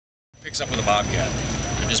Picks up with a bobcat.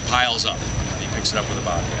 It just piles up. He picks it up with a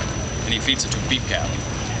bobcat, and he feeds it to beef cattle.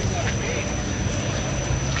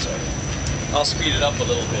 So I'll speed it up a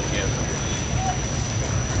little bit here.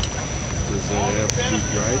 Does it have to be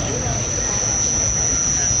dried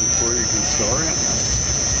before you can store it?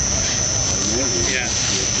 Yeah,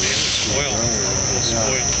 spoil.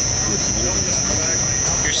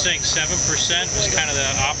 You're saying 7% is kind of the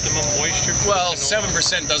optimum moisture? Well,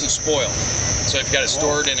 7% doesn't spoil. So if you got it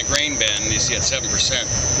stored in a grain bin, you see at 7%,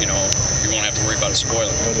 you know, you won't have to worry about it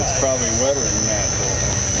spoiling. But it's probably wetter than that though,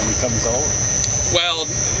 when it comes out. Well,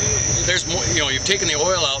 there's more, you know, you've taken the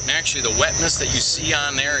oil out, and actually the wetness that you see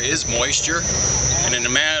on there is moisture, and in a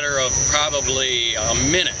matter of probably a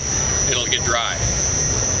minute, it'll get dry.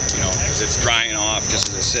 You know, because it's drying off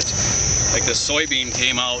just as it sits. Like the soybean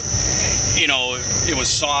came out, you know, it was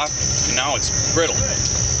soft, and now it's brittle.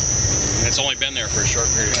 And it's only been there for a short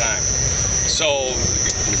period of time. So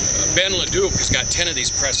Ben LeDuc has got 10 of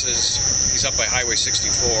these presses. He's up by Highway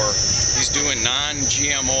 64. He's doing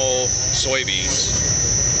non-GMO soybeans,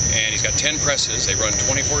 and he's got 10 presses. They run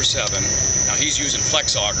 24/7. Now he's using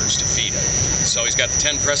flex augers to feed it. So he's got the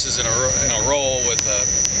 10 presses in a row with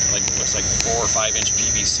looks like 4 or 5 inch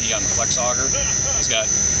PVC on the flex auger. He's got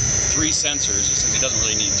 3 sensors. He says he doesn't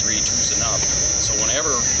really need 3, 2's enough. So whenever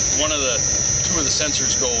 2 of the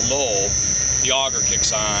sensors go low, the auger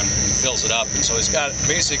kicks on and fills it up. And so he's got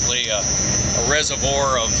basically a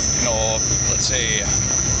reservoir of, you know, let's say a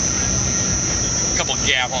couple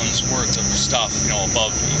gallons worth of stuff, you know,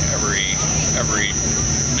 above every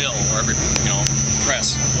mill or every, you know,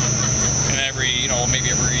 press. And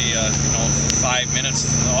maybe every 5 minutes,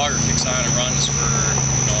 the auger kicks on and runs for,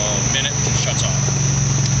 you know, a minute and shuts off.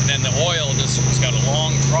 And then the oil it's got a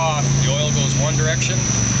long trough. The oil goes one direction,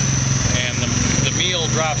 and the meal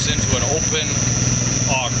drops into an open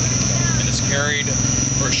auger, and it's carried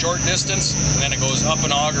for a short distance, and then it goes up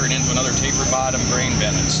an auger and into another tapered bottom grain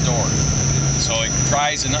bin and stored. So it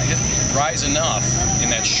dries enough in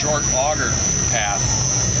that short auger path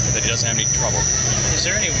that he doesn't have any trouble. Is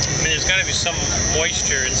there any, I mean, there's got to be some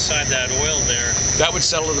moisture inside that oil there. That would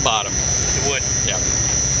settle to the bottom. It would? Yeah.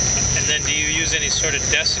 And then do you use any sort of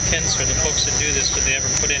desiccants, or the folks that do this, do they ever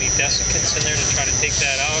put any desiccants in there to try to take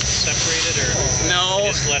that out and separate it, or no?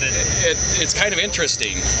 Just let it? It's kind of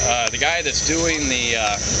interesting. The guy that's doing the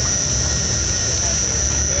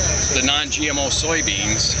non-GMO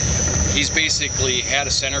soybeans, he's basically had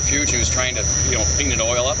a centrifuge. He was trying to, you know, clean the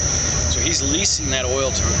oil up. So he's leasing that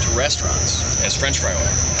oil to restaurants as French fry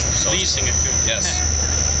oil. So leasing it to them? Yes.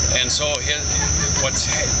 And so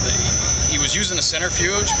he was using a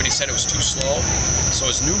centrifuge, but he said it was too slow. So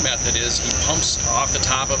his new method is he pumps off the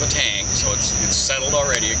top of a tank, so it's settled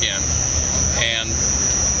already again. And